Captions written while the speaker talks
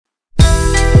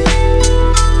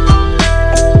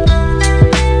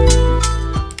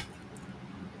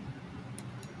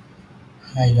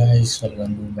Hi guys,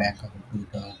 welcome to back to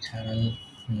the channel.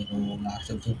 మీరు last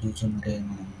episode చూస్తుంటే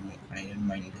iron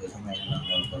mind కోసం iron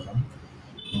armour కోసం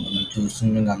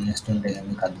మీరు గమనిస్తుంటే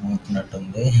మీకు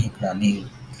అర్థమవుతున్నట్టుంది. ఇక్కడ అన్ని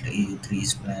ఈ త్రీ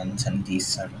ప్లాన్స్ అని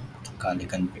తీస్తాడు ఖాళీ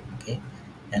కనిపించి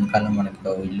వెనకాల మనకి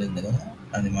ఒక ఇల్లు ఉంది కదా,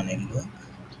 అది మన ఇల్లు.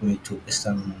 మీకు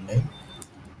చూపిస్తాను ఉండే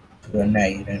చూడండి,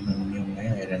 ఐరన్ అన్నీ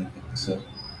ఉన్నాయి, ఐరన్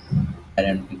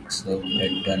పిక్స్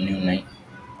బ్రెడ్ అన్నీ ఉన్నాయి.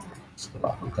 సో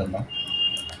అక్కడ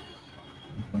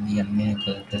ఇవన్నీ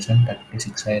వచ్చేసరికి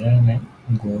 36 ఐరన్ ఉన్నాయి,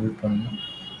 గోల్డ్ 10.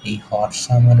 ఈ హార్స్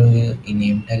సామర్ ఈ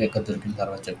నేమ్ ట్యాగ్ ఎక్కడ దొరికిన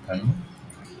తర్వాత చెప్పాను.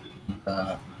 ఇంకా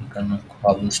ఇక్కడ నాకు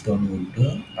కాబుల్ స్టోన్ వుడ్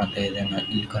అంటే ఏదైనా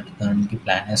ఇల్లు కట్టడానికి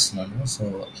ప్లాన్ వేస్తున్నాను. సో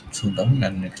చూద్దాం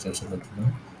నేను నెక్స్ట్ వచ్చేటప్పుడు.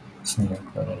 సో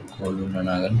గోల్డ్ ఉన్న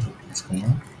నాగని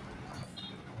చూపించుకున్నాం.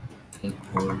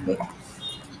 గోల్డ్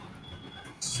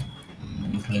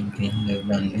ఇంట్లో ఇంకేం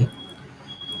లేదండి.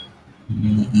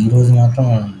 ఈరోజు మాత్రం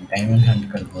డైమండ్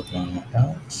హంట్కి వెళ్ళిపోతున్నాం అనమాట.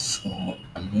 సో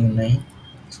అన్నీ ఉన్నాయి.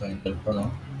 సో ఇంక వెళ్ళిపోదాం.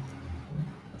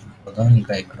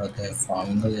 ఇంకా ఎక్కడైతే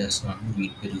ఫార్మింగ్ చేస్తున్నాను,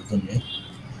 వీట్ పెరుగుతుంది.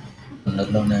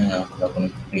 తొందరలోనే అక్కడ కొన్ని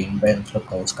గ్రీన్ బైల్స్లో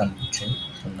కౌస్ కనిపించాయి.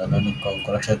 తొందరలోనే కౌ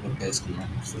క్రషర్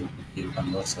పెట్టేసుకున్నాను. సో ఇది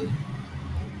పని వస్తుంది.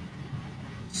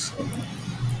 సో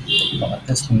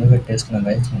ప్రాసెస్ ముందు పెట్టేసుకున్నాను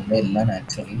గైస్. ముందే వెళ్ళాను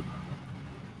యాక్చువల్లీ.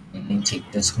 నేను చెక్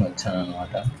చేసుకుని వచ్చాను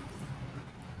అనమాట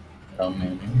ఎలా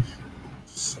ఉన్నాయని.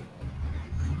 సో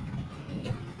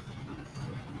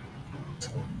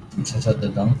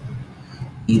చూసేద్దాం.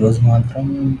 ఈరోజు మాత్రం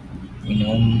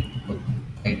మినిమం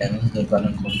 5 డైమండ్స్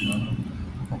దొరకాలనుకుంటున్నాను.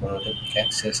 ఒకరోజు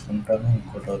క్యాక్స్ చేసుకుంటాను,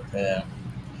 ఇంకో రోజు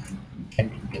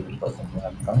క్యాంటీన్ టేబుల్ కోసం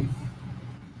వాడతాం.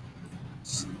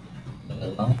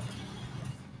 వెళ్దాం.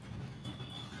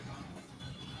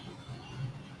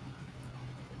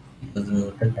 ఈరోజు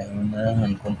డైమండ్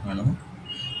అనుకుంటున్నాను.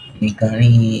 మీకు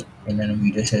కానీ ఏదైనా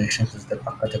వీడియో సజెషన్స్ వస్తే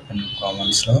పక్కా చెప్పండి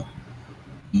కామెంట్స్లో.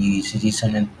 ఈ సిరీస్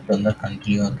అనేది తొందరగా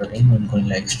కంటిన్యూ అవుతుంది. నేను కొన్ని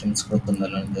లైవ్ స్ట్రీమ్స్ కూడా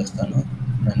తొందరలో చేస్తాను.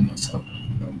 దాన్ని మిస్ అవుతుంది.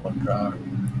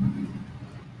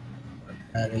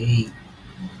 అరే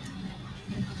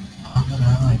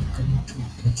ఆగరా, ఎక్కడి నుంచి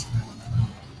వచ్చేసినా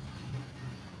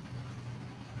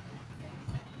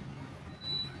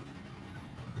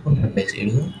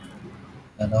సైడు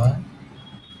కదా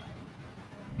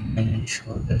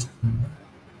షో చేస్తుంది.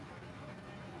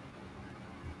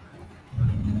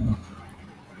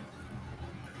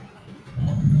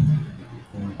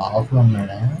 ఆఫ్లో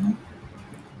ఉన్నాడా?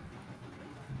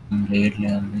 లేట్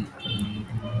లేదు.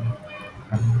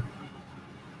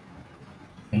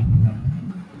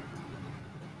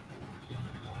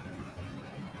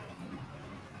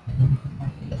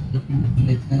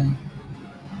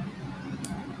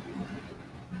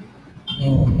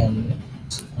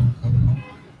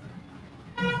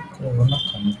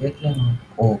 కంప్లీట్లేదు.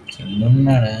 ఓ కింద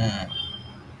ఉన్నాడా?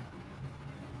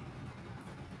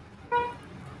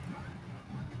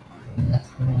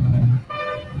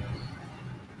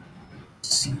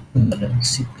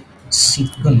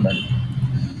 సిక్ ఉండాలి.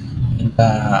 ఇంకా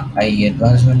ఈ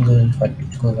అడ్వాన్స్మెంట్ గురించి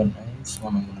పట్టించుకోకుండా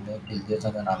మనం ముందే బిల్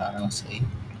చేసాం కానీ అలానే వస్తాయి.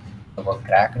 ఒక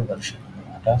క్రాకర్ వర్షన్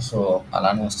అనమాట. సో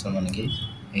అలానే వస్తుంది మనకి,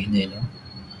 ఏం చేయలేం.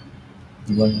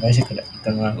 ఇదిగోండి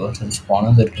ఇక్కడ నాకు అసలు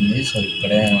స్పానర్ దొరికింది. సో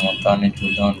ఇక్కడే మొత్తాన్ని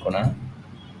చూద్దాం అనుకున్నా.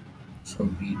 సో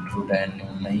బీట్రూట్ అన్నీ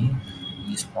ఉన్నాయి.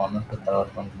 ఈ స్పానర్ తర్వాత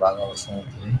మనకు బాగా అవసరం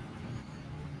అవుతుంది.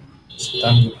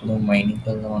 ప్రస్తుతానికి ఇప్పుడు మైనింగ్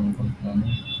వెళ్దాం అనుకుంటున్నాను.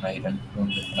 ఐరన్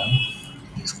ఇక్కడ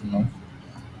తీసుకున్నాం.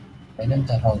 ఐరన్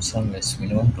చాలా అవసరం లేదు.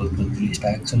 మినిమం 2 to 3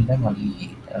 స్టాక్స్ ఉంటే మళ్ళీ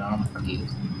మనకి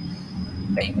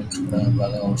డైమండ్స్ కూడా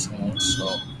బాగా అవసరం. సో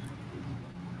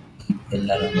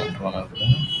వెళ్ళాలన్నమాట. మనం కూడా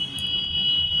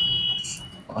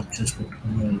పర్చేస్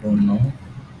పెట్టుకుని వెళ్తూ ఉన్నాం.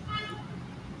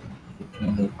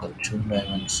 దొరకచ్చు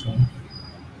డైమండ్స్.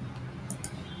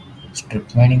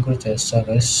 స్ట్రిప్ మైనింగ్ కూడా చేస్తా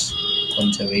గైస్,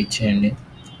 కొంచెం వెయిట్ చేయండి.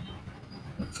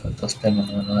 వస్తే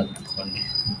మనం అద్దుకోండి.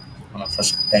 మన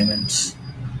ఫస్ట్ డైమండ్స్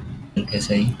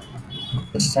దొరికేసాయి.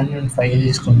 ప్రస్తుతానికి నేను 5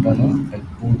 తీసుకుంటాను.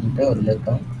 ఎక్కువ ఉంటే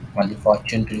వదిలేద్దాం, మళ్ళీ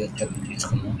ఫార్చ్యూన్ ట్రీ వచ్చాక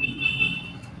తీసుకున్నాం.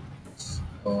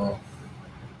 సో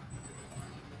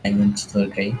డైమండ్స్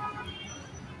దొరికాయి.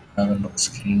 ఒక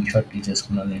స్క్రీన్ షాట్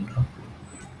తీసేసుకున్నాను దీంట్లో.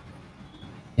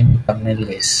 ఇదేమి టమ్నెల్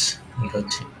గైస్,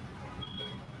 ఈరోజు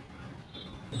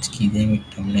ఇదేమి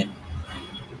టమ్నెల్.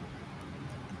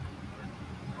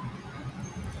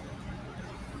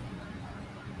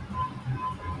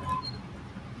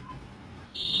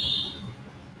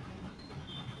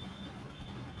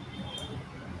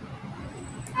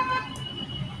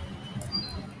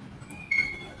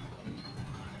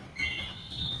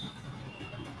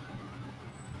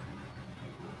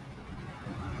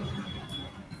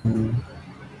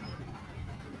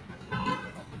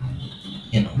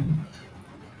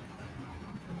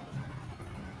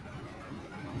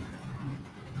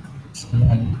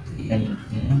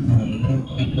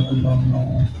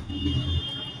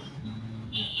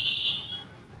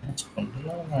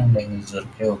 అండ్ ఐరన్స్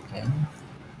దొరికే ఓకే.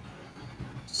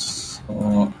 సో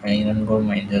ఐరన్ కూడా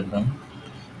మైండ్ చేద్దాం.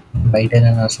 బయట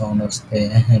ఏదైనా సౌండ్ వస్తే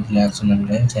రిలాక్స్ ఉండండి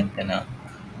గైస్. ఎంతైనా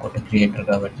ఒక క్రియేటర్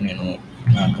కాబట్టి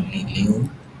నాకు నీ లేవు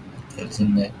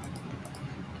తెలిసిందే,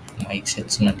 మైక్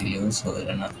సెట్స్ నాకు లేవు. సో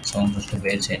ఏదైనా సౌండ్ వస్తే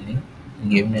వేర్ చేయండి.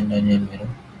 గేమ్ని ఎంజాయ్ చేయండి మీరు.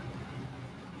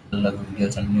 అలాగే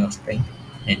వీడియోస్ అన్నీ వస్తాయి,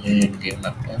 ఎంజాయ్ చేయండి గేమ్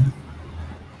అంటే.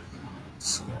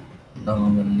 సో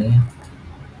బాగుంది.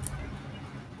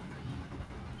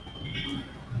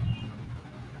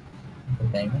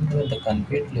 డైమండ్ అయితే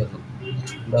కనిపించట్లేదు,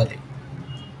 చూడాలి.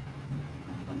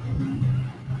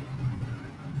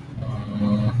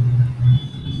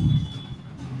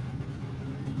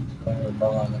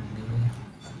 బాగుంది.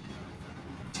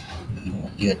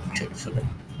 మళ్ళీ వచ్చాడు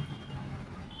చూడండి.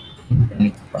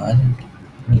 నీకు బాగాలేంటి,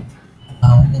 నీకు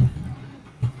బాగాలేంటి,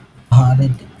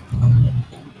 బాగాలేంటి, బాగాలేంటి.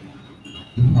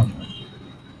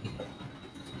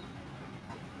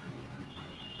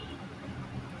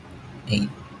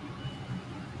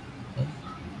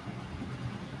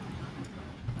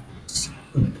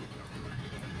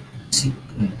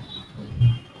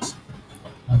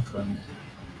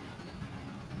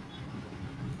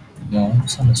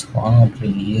 అసలు స్పాన్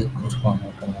అవుతుంది, ఎక్కువ స్పాన్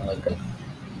అవుతుంది మా దగ్గర.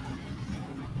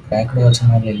 క్రాక్డ్ వచ్చిన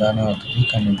వాళ్ళు ఇలానే అవుతుంది,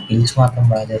 కానీ బిల్స్ మాత్రం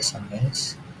బాగా చేస్తాను గైస్.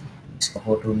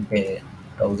 సపోర్ట్ ఉంటే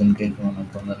 1000K మనం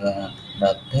తొందరగా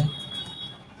దాటితే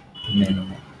నేను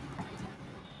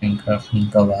మైన్క్రాఫ్ట్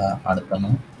ఇంకా బాగా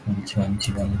ఆడతాను. మంచి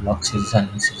మంచి 1 బ్లాక్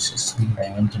అన్ని 6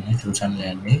 డైమండ్స్ ఉన్నాయి, చూసాను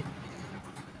లేండి.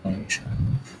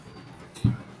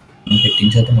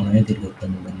 పెట్టించైతే మనమే తిరిగి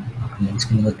వస్తాం చూడండి. అక్కడ నుంచి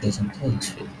కింద వచ్చేసంటే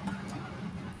తెలిసి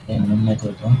ఏమన్నా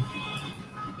చూద్దాం.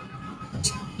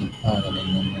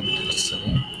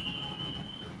 తెలుస్తుంది.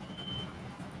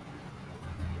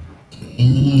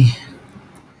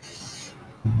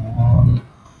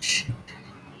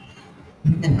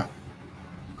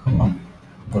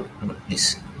 ప్లీజ్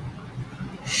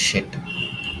షెట్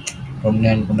 2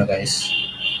 అనుకుంటా గైస్.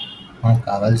 మనకు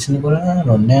కావాల్సింది కూడా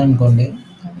 2 అనుకోండి,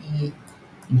 కానీ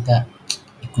ఇంకా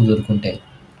ఎక్కువ దొరుకుంటే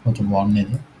కొంచెం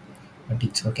బాగుండేది. But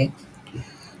it's okay.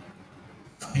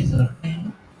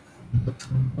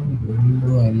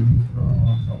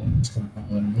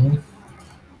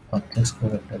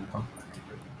 పట్టేసుకోబెట్టేద్దాం.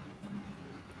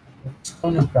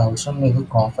 ఇప్పుడు అవసరం లేదు,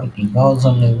 కాఫర్కి ఇంకా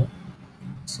అవసరం లేదు.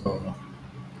 సో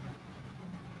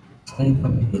ఇంకా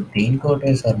మీరు దేనికి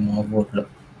ఒకటేసారి మా బోట్లో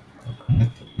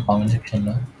కామెంట్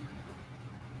సెక్షన్లో.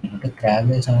 నేనంటే క్యాబ్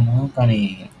వేసాను, కానీ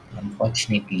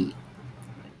అన్ఫార్చునేట్లీ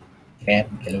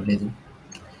క్యాబ్ గెలవలేదు.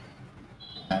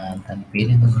 దాని పేరు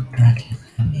ఎందుకు గుర్తురావట్లేదు,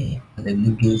 కానీ అది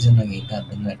ఎందుకు గెలిచో నాకు ఇంకా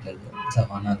అర్థం కావట్లేదు.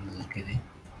 సమానాలు దొరికేది.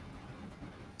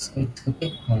 సో ఇట్స్ ఓకే,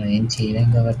 మనం ఏం చేయలేం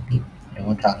కాబట్టి.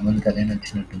 ఏమో చాలామందికి అదే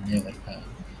నచ్చినట్టుంది, ఎవరికి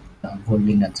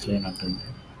గోల్డ్ నచ్చలేనట్టుంది.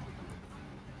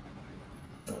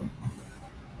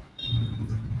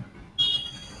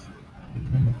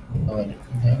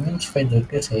 డైమండ్స్ 5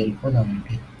 దొరికేసి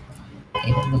వెళ్ళిపోదామండి.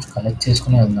 అయితే కొంచెం కలెక్ట్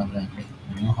చేసుకుని వెళ్దాంలేండి.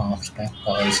 హాఫ్ స్టాక్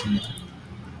కావాల్సిందే,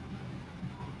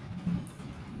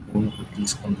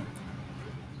 తీసుకుందాం.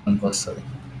 మనకు వస్తుంది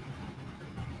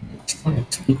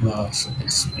ఎక్స్పీ బాగా వస్తుంది.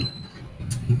 ఎక్స్పీ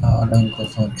కావడం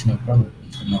కోసం వచ్చినప్పుడు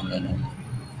తీసుకున్నాం లేదండి.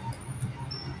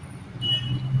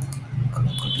 ఇక్కడ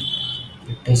ఒకటి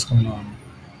పెట్టేసుకున్నాం,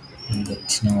 ఇంక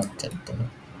వచ్చిన వచ్చేస్తారు.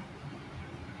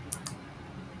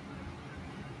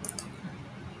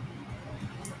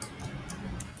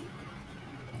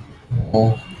 ఓ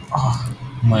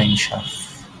మైన్ షాప్,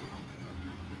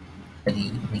 అది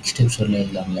నెక్స్ట్ ఎపిసోడ్లో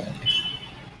వెళ్దాం లేదండి.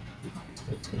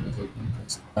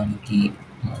 ప్రస్తుతానికి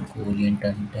మా గోల్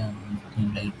ఏంటంటే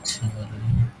లైట్స్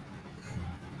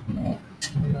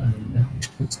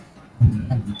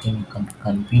అందుకే మీకు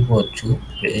కనిపించవచ్చు.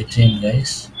 ప్రేర్ చేయండి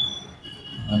గైస్,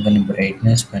 దాని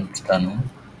బ్రైట్నెస్ పెంచుతాను.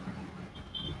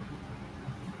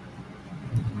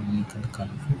 ఇక్కడ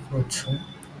కనిపించవచ్చు.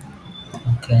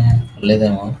 ఓకే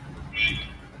లేదేమో.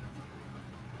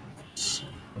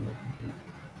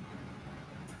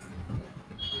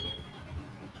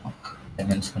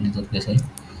 డైమండ్స్ అన్నీ దొరికేసాయి.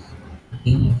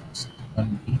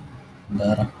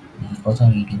 దారా మీకోసం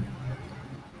ఈటింగ్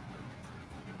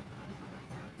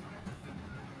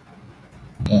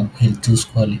హెల్త్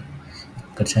చూసుకోవాలి.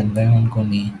 ఇక్కడ చనిపోయాం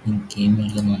అనుకోండి ఇంకేం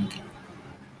వెళ్ళదు మనకి.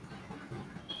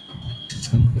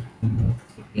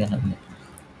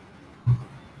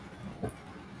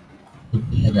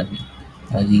 లేదండి,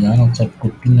 అది కానీ ఒకసారి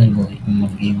కొట్టిందనుకో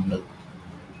మనకి ఏం ఉండదు.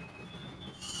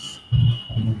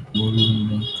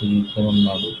 ఇక్కడ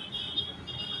ఉన్నాడు,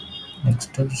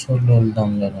 నెక్స్ట్ ఎపిసోడ్లో వెళ్దాం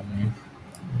లేదండి.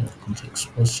 కొంచెం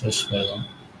ఎక్స్పోజ్ చేసి వెళ్దాం.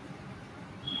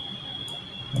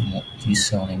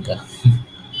 తీసాను ఇంకా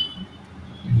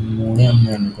 3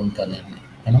 ఉన్నాయి అనుకుంటానండి.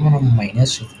 అయినా మనం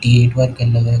 -58 వరకు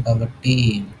వెళ్ళలేదు కాబట్టి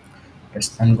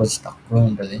ప్రస్తుతానికి కొంచెం తక్కువే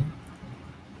ఉంటుంది.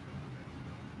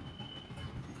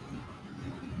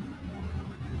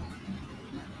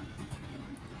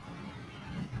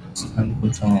 ప్రస్తుతానికి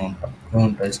కొంచెం తక్కువ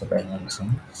ఉంటుంది సో డైమండ్స్.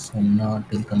 సో ఉన్న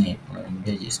వాటితోనే మనం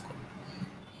ఎంజాయ్ చేసుకోవాలి.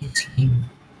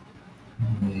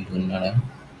 వీడు ఉన్నాడా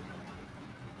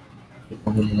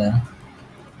చెప్పగలిలా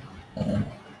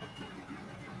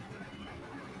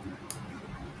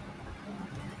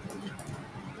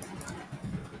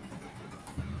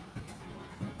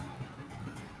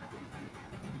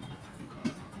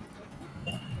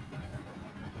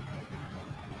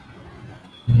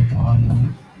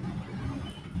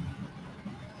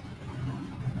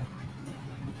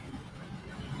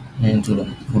నేను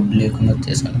చూడండి ఫుడ్ లేకుండా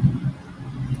వచ్చేసాను.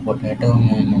 పొటాటో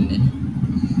ఉంది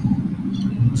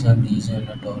సార్ డీజీ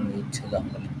అన్నట్టు వాళ్ళు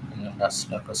ఇచ్చేదాన్ని. ఎందుకంటే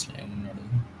అసలు ఏమున్నాడు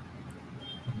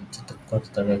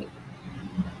కొడతాడు.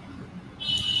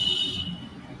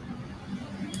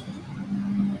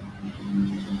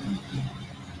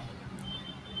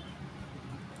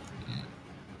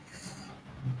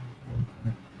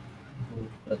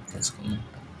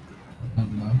 చేసుకున్నట్టు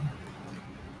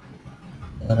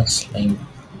స్లైమ్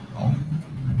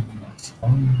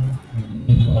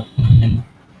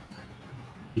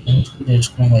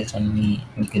తెలుసుకునే వయసు అన్ని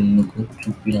ఇంకెందుకు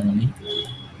చూపించాలని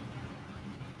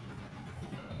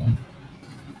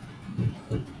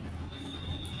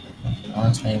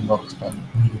స్లైమ్ బాక్స్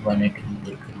మీరు 180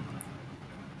 దొరికింది.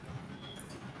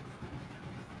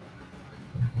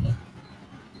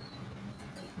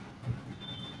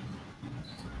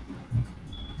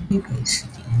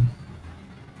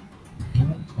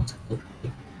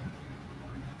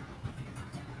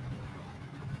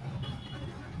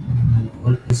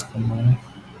 గోల్డ్ తీసుకున్నాను.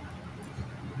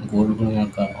 గోల్డ్ కూడా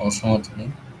మనకు అవసరం అవుతుంది.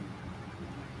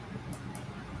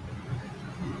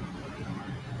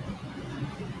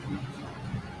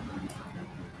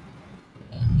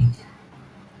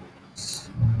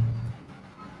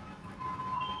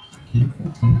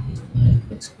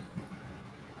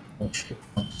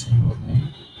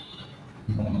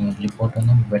 మనం వెళ్ళిపోవటం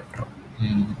బెటర్.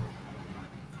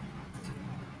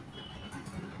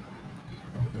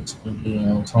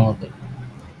 అవసరం అవుతుంది.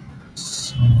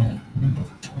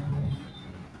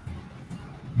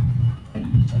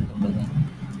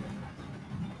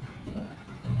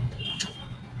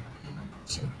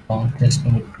 కాంట్రాస్ట్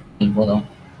వెళ్ళిపోదాం.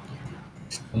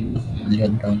 మళ్ళీ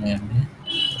వద్దాం అండి.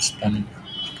 ప్రస్తుతానికి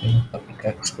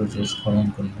ఎక్స్ప్లోర్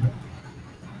చేసుకోవాలనుకుంటున్నాను.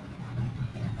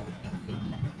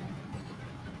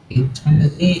 కేవ్స్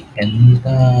అనేది ఎంత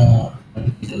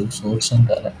మనకి సోర్స్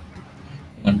అంటారా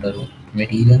ఏమంటారు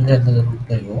మెటీరియల్స్ ఎంత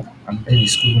దొరుకుతాయో అంతే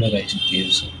రిస్క్ కూడా రైస్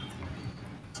కేవ్స్.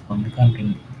 అందుకంటే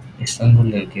ఇష్టం కూడా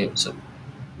లేదు కేవ్స్.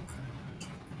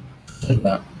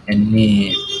 ఇలా ఎన్ని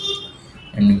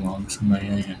ఎన్ని మాల్స్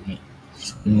ఉన్నాయో అవన్నీ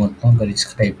ఇది మొత్తం ఒక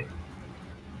రిస్క్ టైపే.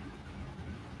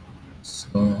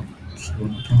 సో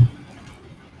చూద్దాం.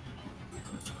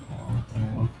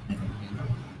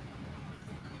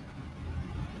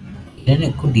 నేను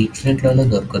ఎక్కువ డీప్ స్టేట్లలో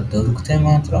దొరకదు. దొరికితే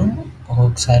మాత్రం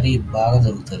ఒక్కొక్కసారి బాగా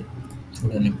దొరుకుతుంది.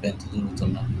 చూడండి ఇప్పుడు ఎంత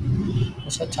దొరుకుతున్నా.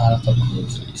 ఒకసారి చాలా తక్కువ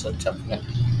దొరుకుతుంది. ఈసారి చెప్పలేదు.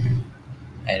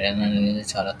 ఐరన్ అనేది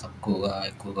చాలా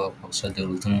ఎక్కువగా ఒక్కొక్కసారి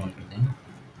దొరుకుతూనే ఉంటుంది.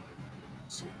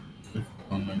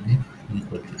 అవునండి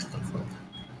మీకు తీసుకోవాలి.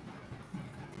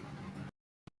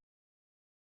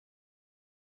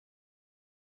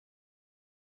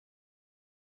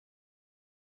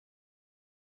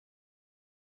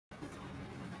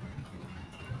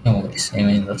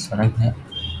 ఏమైందో సడన్గా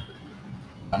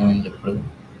మనం ఎప్పుడు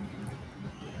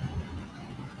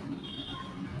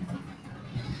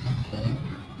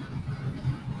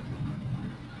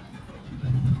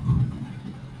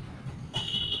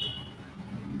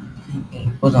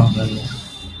వెళ్ళిపోదాం.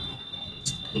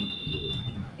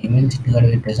 ఏమేమి చిట్టుగాడు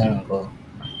పెట్టేసాను అనుకో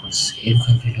సేఫ్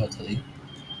కంప్లీట్ అవుతుంది.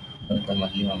 తర్వాత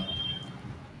మళ్ళీ మనం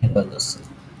ఇబ్బంది వస్తుంది.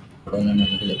 ఇప్పుడు నన్ను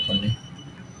ఎందుకు చెప్పండి.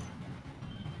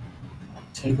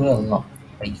 సైడ్ కూడా వెళ్దాం.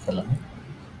 పైకి వెళ్ళాము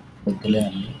వద్దులే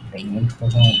అండి. డైమండ్స్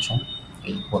కోసం వచ్చాం.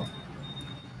 వెళ్ళిపోదాం.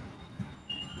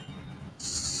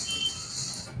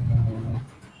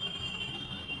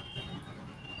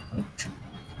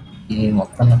 ఇది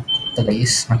మొత్తం నాకు కొత్త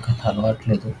గైస్. నాకు అంత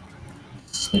అలవాట్లేదు.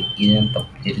 సో ఇదేం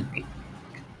తప్పు జరిగి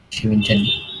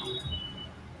క్షమించండి.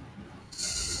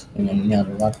 ఇవన్నీ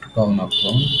అలవాటుగా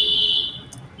ఉన్నప్పుడు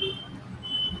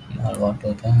అలవాటు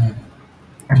అయితే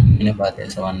నేనే బాగా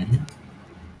చేసేవాడిని.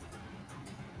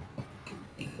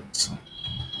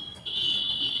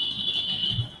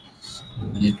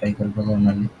 మళ్ళీ పైకి వెళ్ళిపోతూ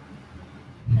ఉండండి.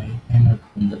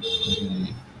 అయినట్టుంది.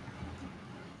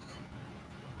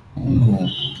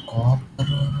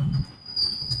 కాపర్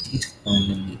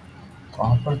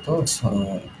కాపర్‌తో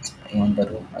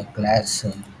ఏమంటారు ఆ గ్లాస్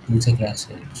చూసే గ్లాస్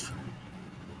వేయొచ్చు.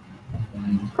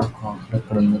 ఇంకా కాపర్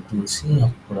ఎక్కడుందో చూసి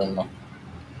అప్పుడు వెళ్దాం.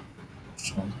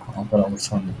 సో కాపర్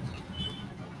అవసరం లేదు.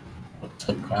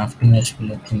 ఒకసారి క్రాఫ్టింగ్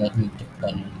నేర్చుకుని వచ్చిన తర్వాత మీకు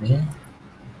చెప్తానండి.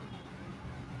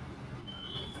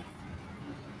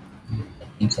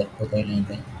 ఇంక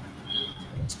సరిపోతాయిలేండి.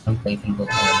 ప్రస్తుతం పైకి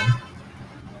వెళ్ళిపోతాయి.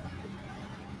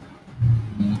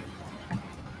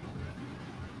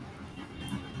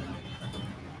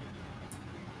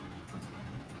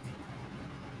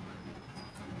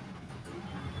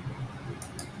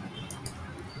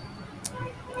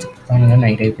 చెప్తాను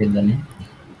నైట్ అయిపోయిందని.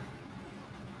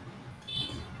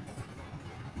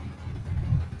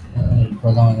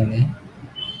 వెళ్ళిపోదామని.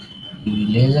 ఈ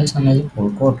విలేజెస్ అనేది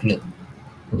పడుకోవట్లేదు,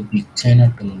 ఇప్పుడు గ్లిచ్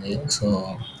అయినట్టుంది. సో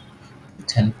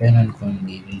చనిపోయాను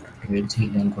అనుకోండి, వీళ్ళు ట్రేడ్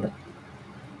చేయలేము కూడా.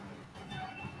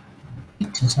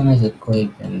 గ్లిచెస్ అనేది ఎక్కువ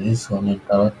అయిపోయింది. సో నేను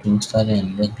తర్వాత చూస్తాను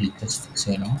ఎందుకు గ్లిచెస్ ఫిక్స్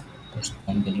అయినా.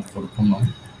 ప్రస్తుతానికి వెళ్ళి పడుకున్నాం.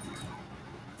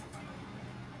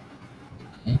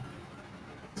 ఓకే,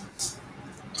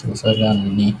 చూసారుగా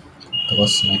అన్నీ కొత్తగా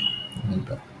వస్తున్నాయి.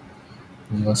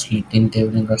 ఇంకా స్లిట్టింగ్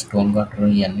టేబుల్, ఇంకా స్టోన్ కట్టర్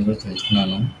ఇవన్నీ కూడా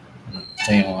తెలుసుకున్నాను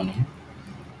వచ్చాయేమో అని.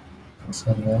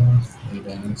 చూసారుగా ఈ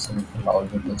డైమండ్స్ లావులు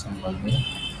పెట్టేసాం. మళ్ళీ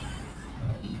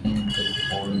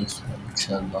పోలీస్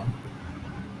చేద్దాం.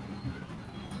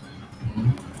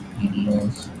 ఇల్లు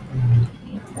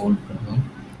పోల్ పెడదాం.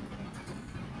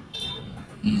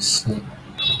 ఈస్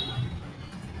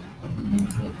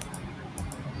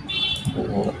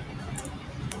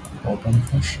ఓపెన్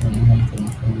ఫిష్ అని మనకి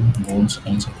బోన్స్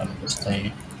కన్స్ కనిపిస్తాయి.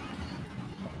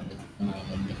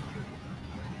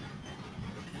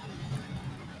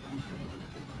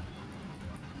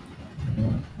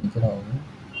 ఇది రావు.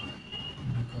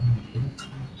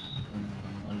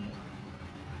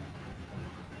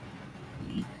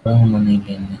 ఇక్కడ ఉన్న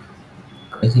నీళ్ళండి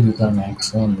ఇక్కడికి దిగా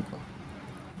మ్యాక్స్ అందుకు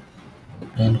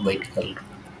బయటికి వెళ్ళరు.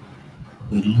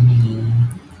 ఇల్లు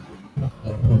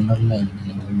ఉండర్లే అండి.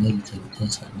 నేను ముందు చెక్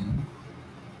చేశాను.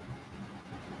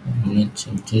 నేను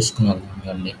చెక్ చేసుకున్నాను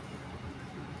అండి.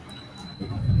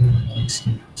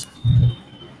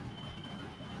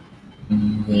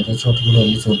 వేరే చోట కూడా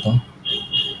వెళ్ళి చూద్దాం.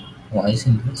 వాయిస్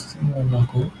వినిపిస్తుంది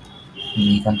నాకు.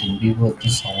 మీకంటే వినిపిపోతే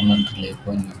సౌండ్ అంటే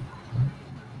లేకపోయింది.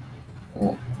 ఓ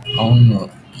అవును,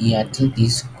 ఈ యాక్చువల్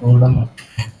తీసుకోవడం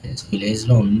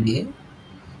విలేజ్లో ఉంది.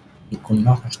 మీకున్న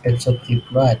ఫస్ట్ ఎపిసోడ్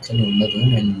క్లిప్లో యాక్చువల్లీ ఉండదు.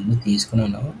 నేను ముందు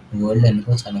తీసుకున్నాను. వరల్డ్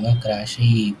ఎందుకో సడన్గా క్రాష్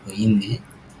అయిపోయింది.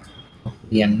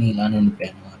 ఇవన్నీ ఇలానే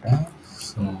ఉండిపోయాయి అనమాట.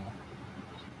 సో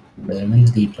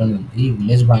డైమండ్స్ దీంట్లోనే ఉంది.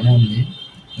 విలేజ్ బాగానే ఉంది.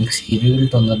 మీకు సీరియల్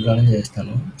తొందరగానే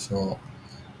చేస్తాను. So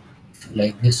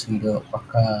like this video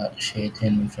Pakka share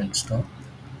చేయండి మీ ఫ్రెండ్స్తో.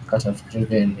 ఇంకా సబ్స్క్రైబ్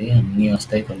చేయండి, అన్నీ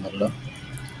వస్తాయి తొందరలో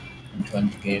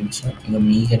ఇటువంటి గేమ్స్. ఇంకా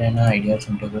మీకు ఏదైనా ఐడియాస్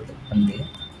ఉంటే కూడా చెప్పండి,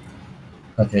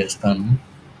 ఇంకా చేస్తాను.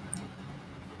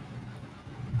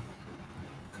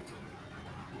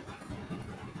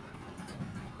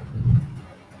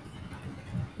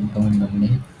 ఇంకా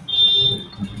ఉందండి.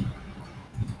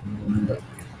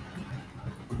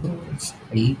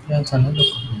 స్పై క్లాస్ అనేది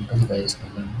ఒక ఉంటుంది గైస్.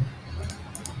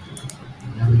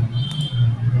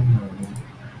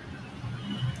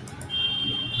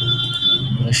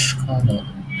 బ్రష్ కాదు,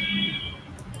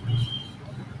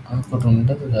 ఒకటి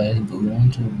ఉంటుంది గైస్, దూరం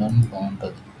చూడడానికి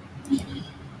బాగుంటుంది.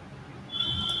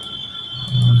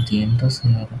 దేంతో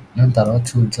చేయాలి నేను తర్వాత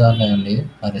చూసాలే అండి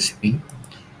ఆ రెసిపీ.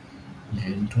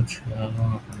 దేంతో చేయాలో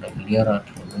ఐడియా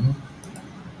రావట్లేదు.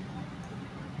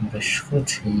 బ్రష్తో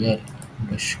చేయాలి.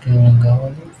 బ్రష్కి ఏమేమి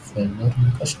కావాలి? ఫెదర్,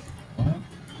 ఇంకా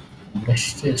బ్రష్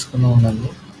చేసుకుని ఉండండి.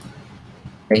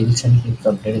 టైల్స్ అని క్లిప్స్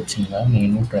అప్డేట్ వచ్చిందా?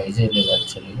 నేను ట్రై చేయలేదు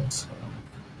యాక్చువల్లీ. సో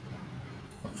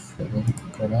ఫెదర్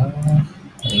ఇక్కడ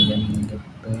ఐరన్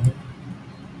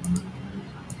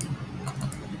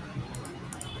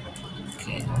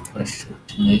ఓకే, బ్రష్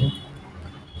వచ్చింది.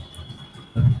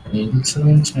 టైల్స్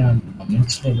గురించి నేను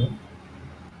గమనించలేదు.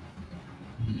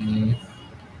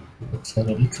 ఒకసారి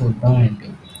వెళ్ళి చూద్దాం ఏంటి.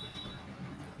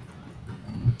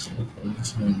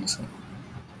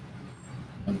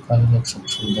 వెనకాల ఒకసారి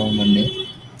చూద్దామండి.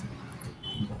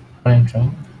 నిమిషం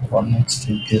కోఆర్డినేట్స్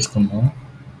చెక్ చేసుకుందాం.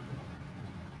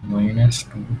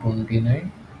 -229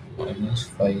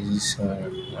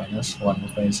 -57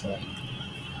 -157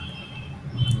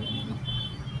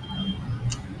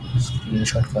 స్క్రీన్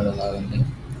షాట్ కూడా లాగండి.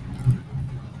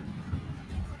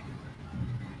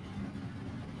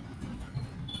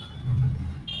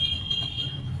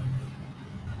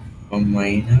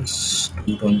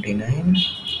 -229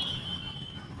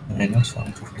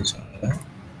 -157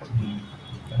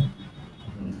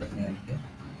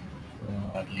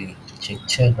 అది చెక్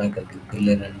చేయాలి.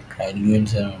 పిల్లలు అండ్ ట్రయల్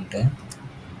యూనిట్స్ ఏమైనా ఉంటే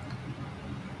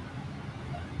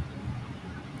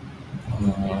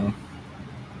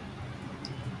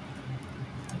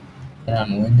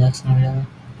నువ్వేం చేస్తున్నావు కదా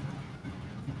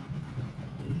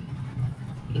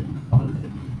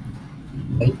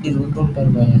బయట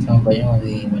తిరుగుతుంటారు భయం భయం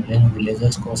అది మళ్ళీ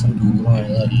విలేజెస్ కోసం దూరం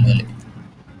అనేది వెళ్ళాలి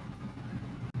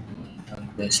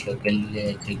ప్లేస్లోకి వెళ్ళి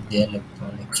చెక్ చేయాలి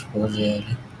ఎక్స్ప్లోర్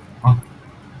చేయాలి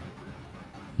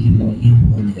ఈ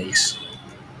బాగుంది గైస్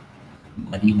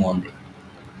మరీ బాగుంది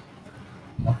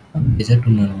మొత్తం డెజర్ట్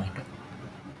ఉందన్నమాట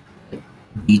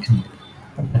బీచ్ ఉంది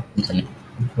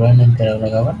ఇప్పుడు నేను తెలవదు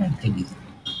కాబట్టి నాకు తెలియదు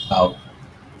కావు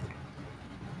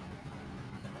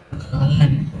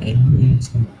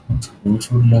స్కూల్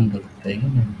ఫుడ్లో దొరుకుతాయి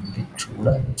నేను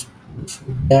చూడాలి స్కూల్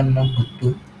ఫుడ్ అన్న గుర్తు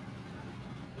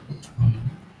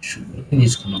షుగర్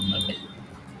తీసుకున్నాం మళ్ళీ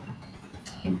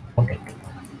ఇంపార్టెంట్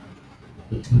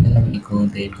మీకు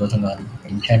దేనికోసం కాదు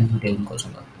ఎంచాంటింగ్ టేబుల్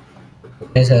కోసం కాదు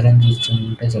ఒకేసారి అని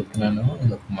చూస్తుంటే చెప్తున్నాను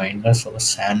ఇది ఒక మైండ్లెస్ ఒక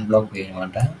శాండ్ బ్లాక్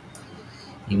అనమాట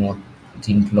ఈ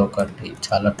దీంట్లో ఒకటి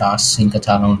చాలా టాస్క్స్ ఇంకా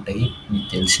చాలా ఉంటాయి మీకు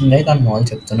తెలిసిందే కానీ మామూలు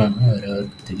చెప్తున్నాను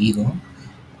ఎవరెవరికి తెలియదు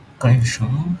ఒక్క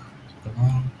నిమిషం ఇక్కడ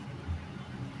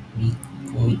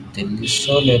మీకు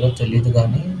తెలుసో లేదో తెలియదు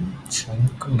కానీ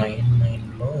చంక్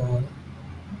 99లో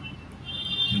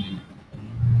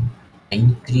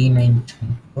 939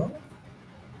 చంక్లో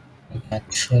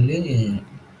యాక్చువల్లీ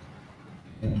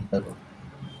ఏమంటారు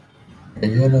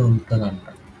ప్రెజర్ ఉంటుందంట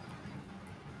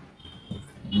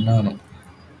విన్నాను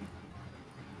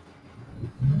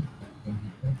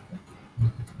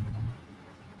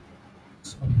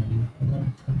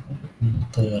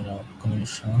ఎలా ఒక్క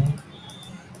నిమిషం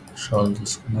షాల్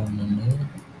తీసుకున్నామండి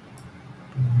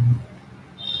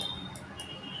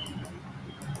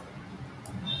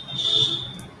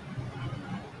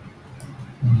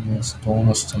స్టోన్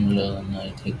వస్తుంది లేదన్న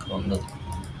అయితే ఇక్కడ ఉండదు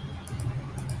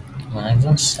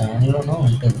మ్యాక్సిమం శాండ్లోనే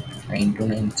ఉంటుంది 9 to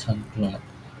 9 శాండ్లోనే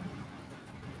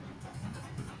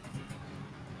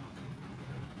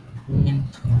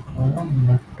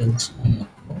నాకు తెలుసు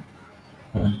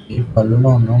నాకు ఏ పళ్ళులో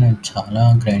ఉన్నా నేను చాలా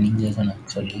గ్రైండింగ్ చేశాను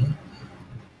యాక్చువల్లీ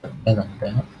లేదంటే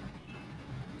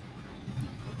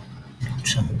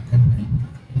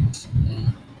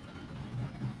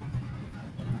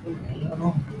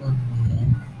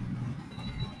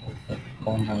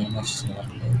ఉంటుంది 9 వస్తుంది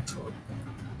చూడండి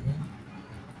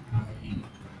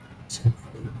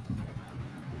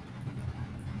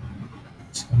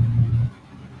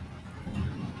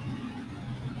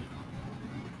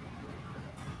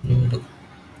లేదు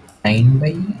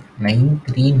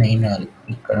 9/939 రాలి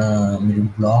ఇక్కడ మీరు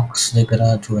బ్లాక్స్ దగ్గర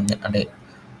చూడండి అంటే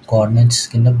కోఆర్డినేట్స్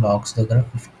కింద బ్లాక్స్ దగ్గర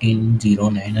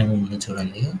 1509 అని ఉంది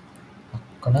చూడండి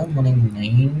అక్కడ మనకి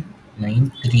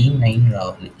 939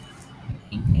 రావాలి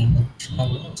 99 వచ్చినా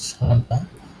కూడా వస్తుందంట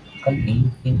అక్కడ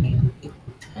 939కి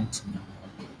ఛాన్స్ ఉందన్నమాట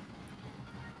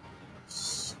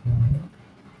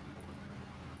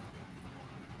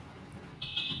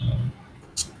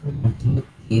మధ్యలో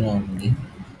క్లియర్ ఉంది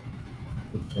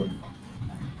చూద్దాం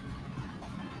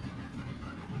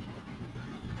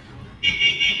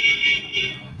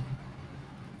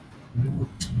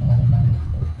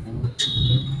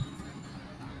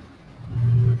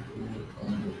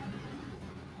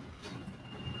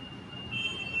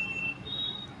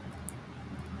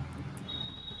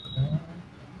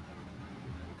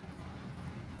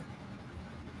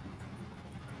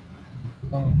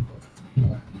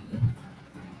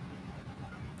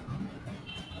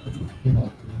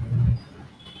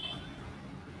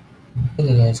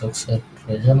ఒకసారి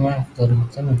ట్రెజర్ మ్యాప్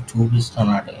దొరికితే మీకు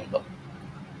చూపిస్తాను ఆ టైంలో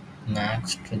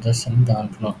మ్యాక్స్ ట్రెజర్స్ అని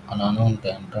దాంట్లో అలానే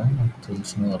ఉంటాయంట నాకు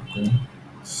తెలిసిన వరకు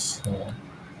సో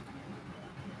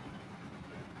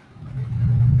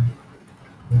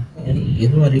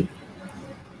ఏది మరి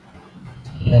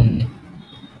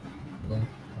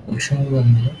పోషన్ కూడా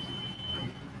ఉంది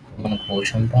మన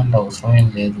పోషన్తో అంత అవసరం ఏం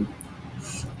లేదు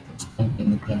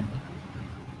ఎందుకంటే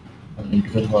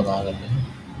ఇంటికి వెళ్ళిపోదాగండి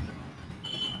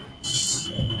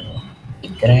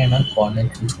ఎక్కడైనా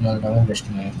కోఆర్డినేట్ చూసుకుని వెళ్ళడమే బెస్ట్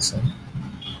మ్యాథ్స్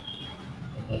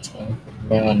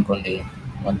మేమనుకోండి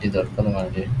మధ్య దొరకదు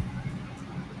మనకి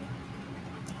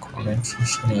కోఆర్డినేట్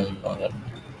చూసుకుని వెళ్ళిపోగలం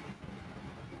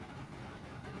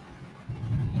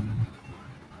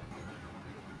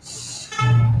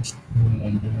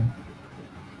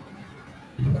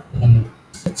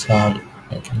చాలు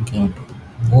ఇంకేముంటుంది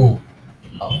ఓ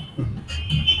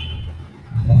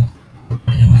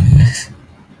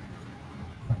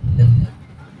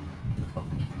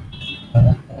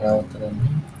ఎలా అవుతుందండి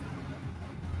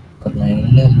ఒక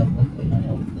లైన్లో వెళ్ళకపోతే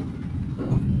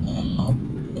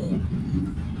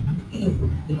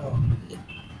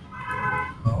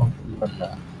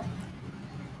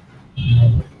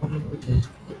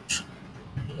చేసుకోవచ్చు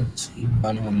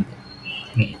బాగానే ఉంది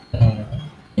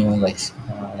ఏమో గైస్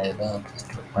లేదా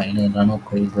ఫస్ట్ పైన ఎలానో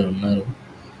ఒక ఇద్దరు ఉన్నారు.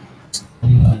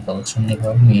 అంత అవసరం లేదు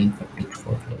కాబట్టి నేను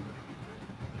పట్టించుకోవట్లేదు.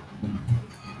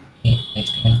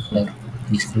 నెక్స్ట్ కలర్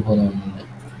తీసుకెళ్ళిపోదాం ఉండే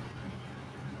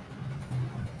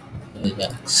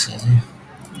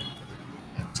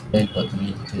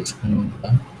అయిపోతుంది తెలుసుకుని ఉంటా.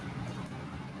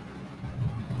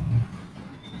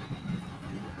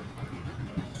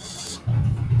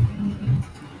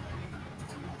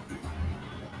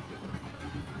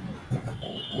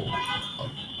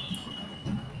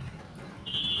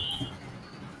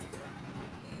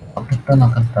 వాటర్తో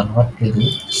నాకు అంత అలవాట్లేదు,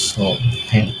 సో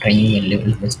నేను ట్రైనింగ్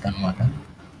వెళ్ళి చేస్తాను అనమాట.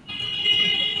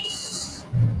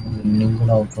 ఈవినింగ్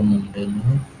కూడా అవుతుందండి.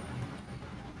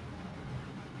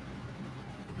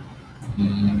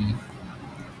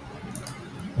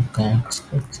 ఒక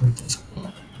ఎక్స్పెక్ట్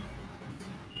చేసుకున్నాను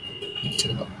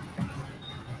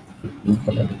బ్లూ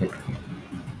కలర్ పెట్టుకున్నాను.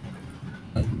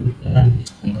 బ్లూ కలర్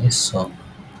అనిపిస్తుంది, సో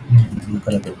నేను బ్లూ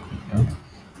కలర్ పెట్టుకుంటున్నాను.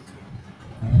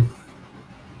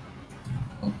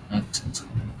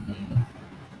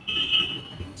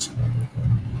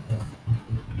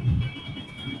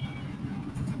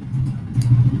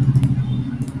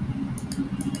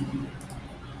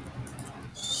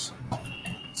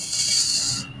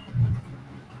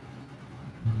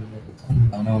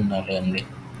 బాగానే ఉండాలి అండి.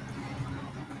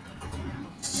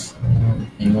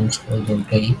 డైమండ్స్ కూడా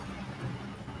దొరికాయి.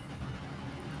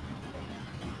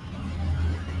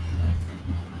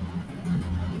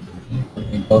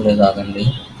 ఇంట్లో లేదు, ఆగండి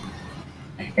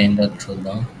నైట్ అయిన తర్వాత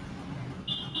చూద్దాం.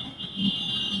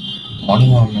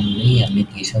 మార్నింగ్ అవునండి, అన్నీ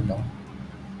తీసేద్దాం.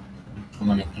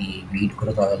 మనకి వీట్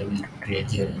కూడా కావాలి వీళ్ళు ట్రేడ్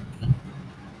చేయడానికి.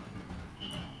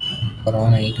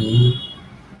 నైట్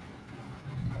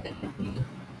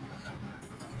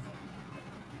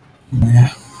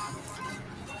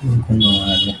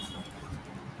కొనుక్కోవాలి.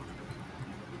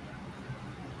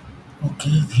 ఓకే,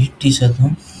 వీట్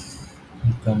తీసేద్దాం.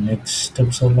 ఇంకా నెక్స్ట్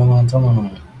ఎపిసోడ్లో మాత్రం మనం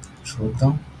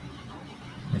చూద్దాం.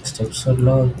 నెక్స్ట్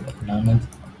ఎపిసోడ్లో ఇలానే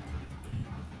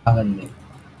ఆగండి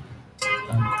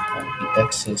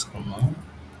టెక్స్ట్ చేసుకున్నాం.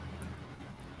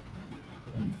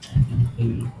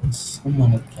 కోసం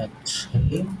మనకి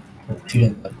యాక్చువల్లీ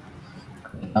వచ్చేయగలరు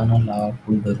ఇలానో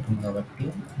లాభం దొరికింది కాబట్టి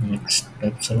నెక్స్ట్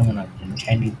ఎపిసోడ్లో మనం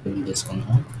ఎన్చాంటింగ్ బిల్డ్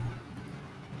చేసుకున్నాం.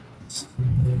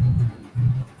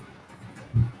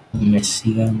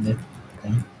 మెస్సీగా ఉంది.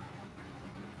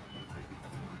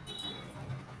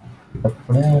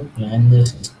 అప్పుడే ప్లాన్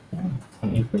చేసేస్తే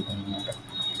అయిపోతుంది అన్నమాట.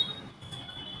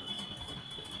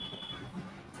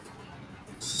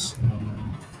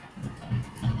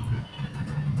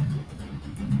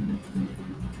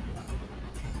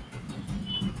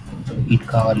 వీట్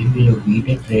కావాలి, వీళ్ళు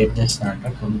వీటే ట్రేడ్ చేస్తారంట.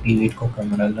 20 వీట్కి ఒక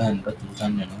మెడల్లో ఎంతో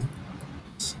చూసాను నేను.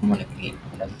 సో మనకి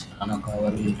మెడల్ చాలా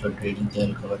కావాలి, వీటితో ట్రేడింగ్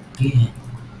చేయాలి కాబట్టి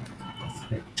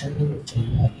ఫ్లెక్స్ అనేది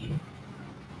చేయాలి.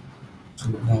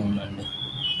 చూద్దాం ఉండండి.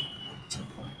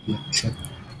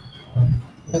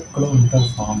 ఎక్కడ ఉంటారు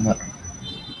ఫార్మర్,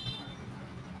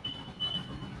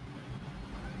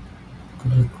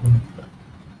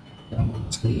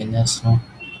 ఏం చేస్తున్నాం.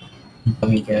 ఇంకా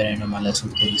మీకు ఎవరైనా మళ్ళీ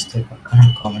తెలిస్తే పక్కన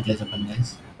కామెంట్లో చెప్పండి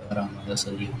గైస్. ఎవరైనా మళ్ళీ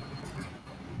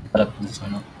చాలా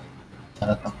తెలుసాను,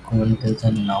 చాలా తక్కువ మంది తెలుసు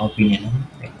అని నా ఒపీనియన్.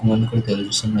 ఎక్కువ మంది కూడా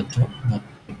తెలుసుండొచ్చు, నాకు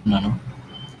చెప్తున్నాను.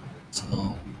 సో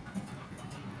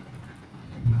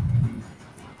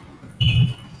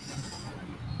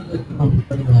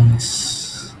ఉంటుంది గైస్.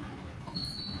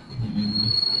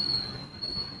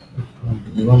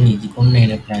 ఇది కూడా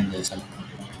నేనే ప్లాన్ చేశాను.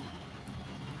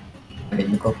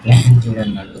 ఎందుకో ప్లాన్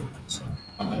చేయడన్నాడు, సో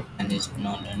మనం ప్లాన్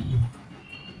చేసుకున్నాం అని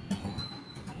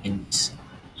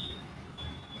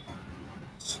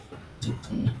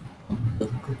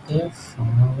దొరికితే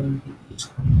ఫార్మర్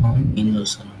తీసుకున్నాం. ఏం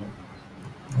చూస్తాను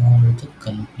వాళ్ళైతే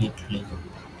కనిపించట్లేదు,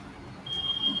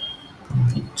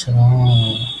 కనిపించరా.